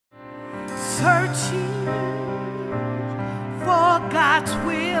searching for God's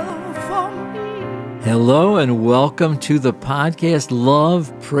will for me. Hello and welcome to the podcast,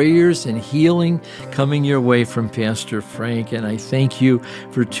 Love, Prayers, and Healing, coming your way from Pastor Frank. And I thank you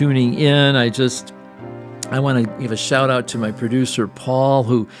for tuning in. I want to give a shout out to my producer, Paul,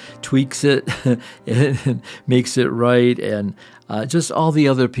 who tweaks it and makes it right, and just all the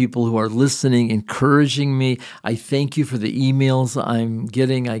other people who are listening, encouraging me. I thank you for the emails I'm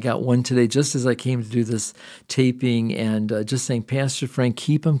getting. I got one today just as I came to do this taping, and just saying, Pastor Frank,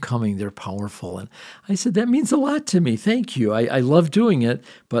 keep them coming. They're powerful. And I said, that means a lot to me. Thank you. I love doing it,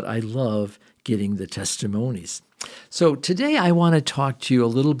 but I love getting the testimonies. So today I want to talk to you a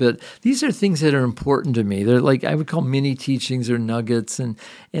little bit. These are things that are important to me. They're like I would call mini teachings or nuggets, and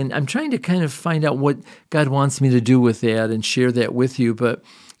I'm trying to kind of find out what God wants me to do with that and share that with you. But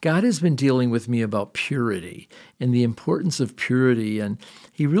God has been dealing with me about purity and the importance of purity, and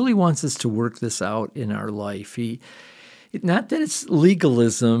He really wants us to work this out in our life. Not that it's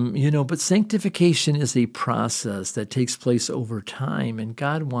legalism, but sanctification is a process that takes place over time, and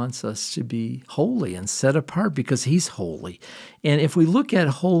God wants us to be holy and set apart because He's holy. And if we look at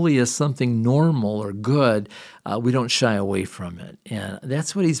holy as something normal or good, we don't shy away from it. And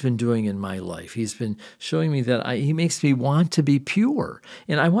that's what He's been doing in my life. He's been showing me that He makes me want to be pure.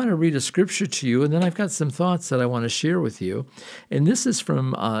 And I want to read a scripture to you, and then I've got some thoughts that I want to share with you. And this is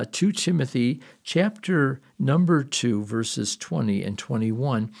from 2 Timothy chapter number 2, verses 20 and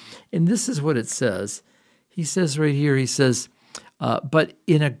 21. And this is what it says. He says right here, he says, but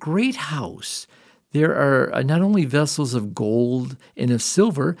in a great house there are not only vessels of gold and of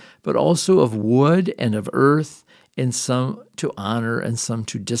silver, but also of wood and of earth, and some to honor and some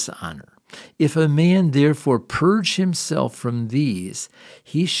to dishonor. If a man therefore purge himself from these,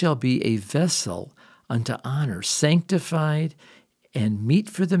 he shall be a vessel unto honor, sanctified and meet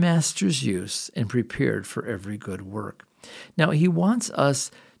for the master's use, and prepared for every good work. Now, He wants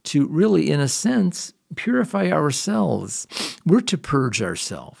us to really, in a sense, purify ourselves. We're to purge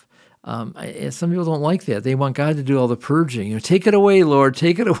ourselves. Some people don't like that. They want God to do all the purging. Take it away, Lord,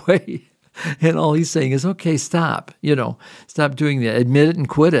 take it away. And all He's saying is, okay, stop. Stop doing that. Admit it and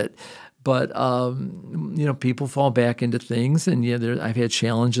quit it. But, people fall back into things, and I've had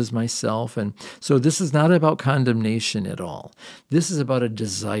challenges myself. And so this is not about condemnation at all. This is about a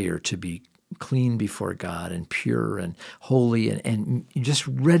desire to be clean before God and pure and holy and just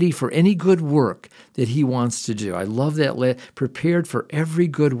ready for any good work that He wants to do. I love that, prepared for every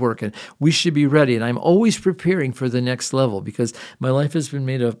good work, and we should be ready. And I'm always preparing for the next level because my life has been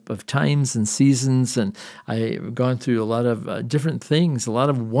made up of times and seasons, and I've gone through a lot of different things, a lot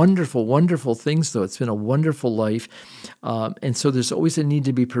of wonderful, wonderful things, though. It's been a wonderful life. And so there's always a need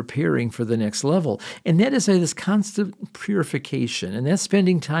to be preparing for the next level. And that is this constant purification, and that's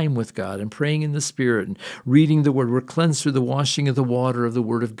spending time with God and praying in the Spirit and reading the Word. We're cleansed through the washing of the water of the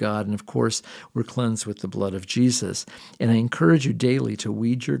Word of God, and of course, we're cleansed with the blood of Jesus. And I encourage you daily to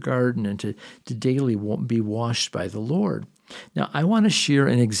weed your garden and to daily be washed by the Lord. Now, I want to share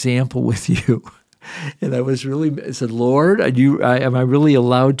an example with you. And I said, Lord, am I really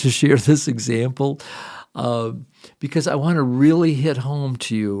allowed to share this example? Because I want to really hit home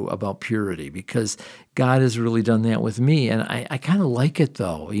to you about purity, because God has really done that with me. And I kind of like it,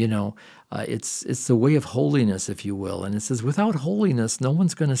 though. It's the way of holiness, if you will. And it says, without holiness, no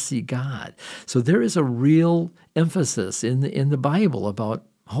one's going to see God. So there is a real emphasis in the Bible about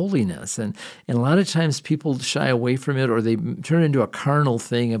holiness. And a lot of times people shy away from it, or they turn into a carnal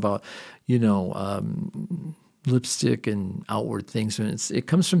thing about, lipstick and outward things. And it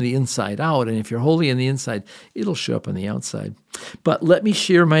comes from the inside out. And if you're holy on the inside, it'll show up on the outside. But let me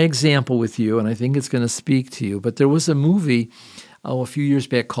share my example with you, and I think it's going to speak to you. But there was a movie a few years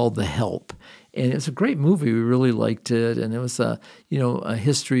back called The Help. And it's a great movie. We really liked it. And it was a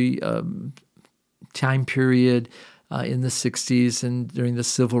history time period in the 60s and during the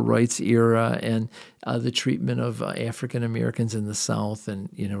civil rights era, and the treatment of African Americans in the South, and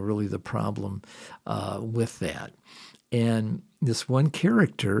really the problem with that. And this one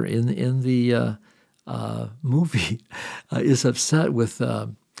character in the movie is upset with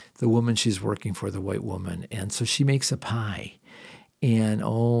the woman she's working for, the white woman, and so she makes a pie, and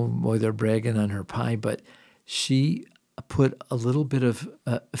oh boy, they're bragging on her pie, but she put a little bit of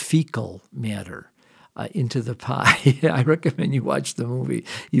fecal matter into the pie. I recommend you watch the movie,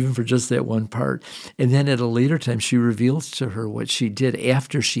 even for just that one part. And then at a later time, she reveals to her what she did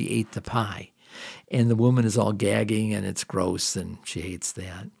after she ate the pie. And the woman is all gagging, and it's gross, and she hates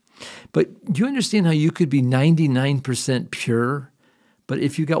that. But do you understand how you could be 99% pure, but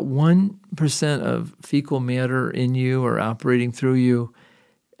if you got 1% of fecal matter in you or operating through you,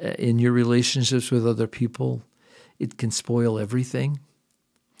 in your relationships with other people, it can spoil everything.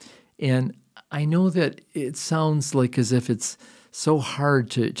 And I know that it sounds like as if it's so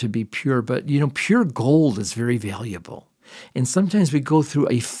hard to be pure, but pure gold is very valuable. And sometimes we go through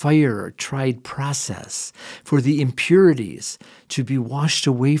a fire or tried process for the impurities to be washed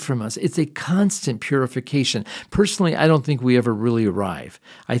away from us. It's a constant purification. Personally, I don't think we ever really arrive.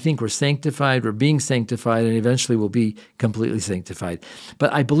 I think we're sanctified, we're being sanctified, and eventually we'll be completely sanctified.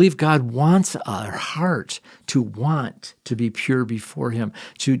 But I believe God wants our heart to want to be pure before Him,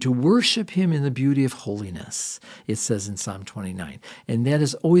 to worship Him in the beauty of holiness, it says in Psalm 29. And that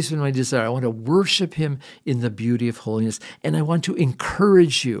has always been my desire. I want to worship Him in the beauty of holiness. And I want to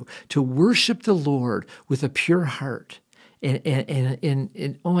encourage you to worship the Lord with a pure heart.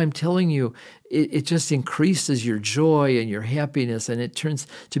 And I'm telling you, it just increases your joy and your happiness, and it turns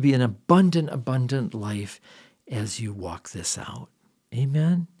to be an abundant life as you walk this out.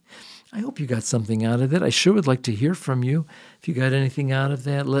 Amen? I hope you got something out of it. I sure would like to hear from you. If you got anything out of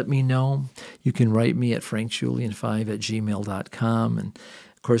that, let me know. You can write me at frankjulian5@gmail.com. And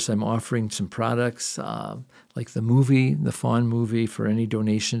of course, I'm offering some products like the Fawn movie for any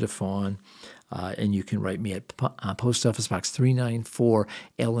donation to Fawn. And you can write me at Post Office Box 394,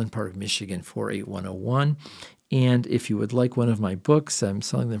 Allen Park, Michigan, 48101. And if you would like one of my books, I'm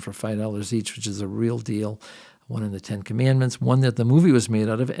selling them for $5 each, which is a real deal. One in the Ten Commandments, one that the movie was made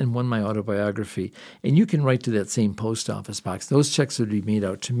out of, and one my autobiography. And you can write to that same post office box. Those checks would be made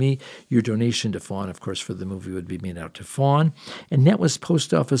out to me. Your donation to Fawn, of course, for the movie would be made out to Fawn. And that was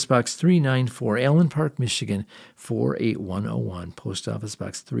Post Office Box 394, Allen Park, Michigan, 48101. Post Office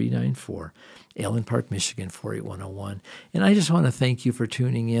Box 394, Allen Park, Michigan, 48101. And I just want to thank you for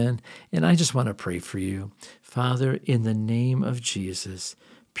tuning in, and I just want to pray for you. Father, in the name of Jesus,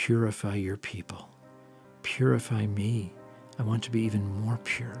 purify your people. Purify me. I want to be even more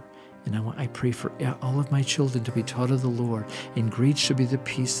pure. And I pray for all of my children to be taught of the Lord, and great shall be the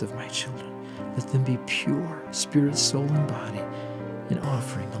peace of my children. Let them be pure, spirit, soul, and body, an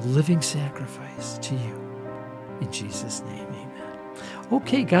offering, a living sacrifice to you. In Jesus' name, amen.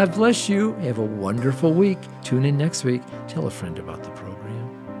 Okay, God bless you. Have a wonderful week. Tune in next week. Tell a friend about the program.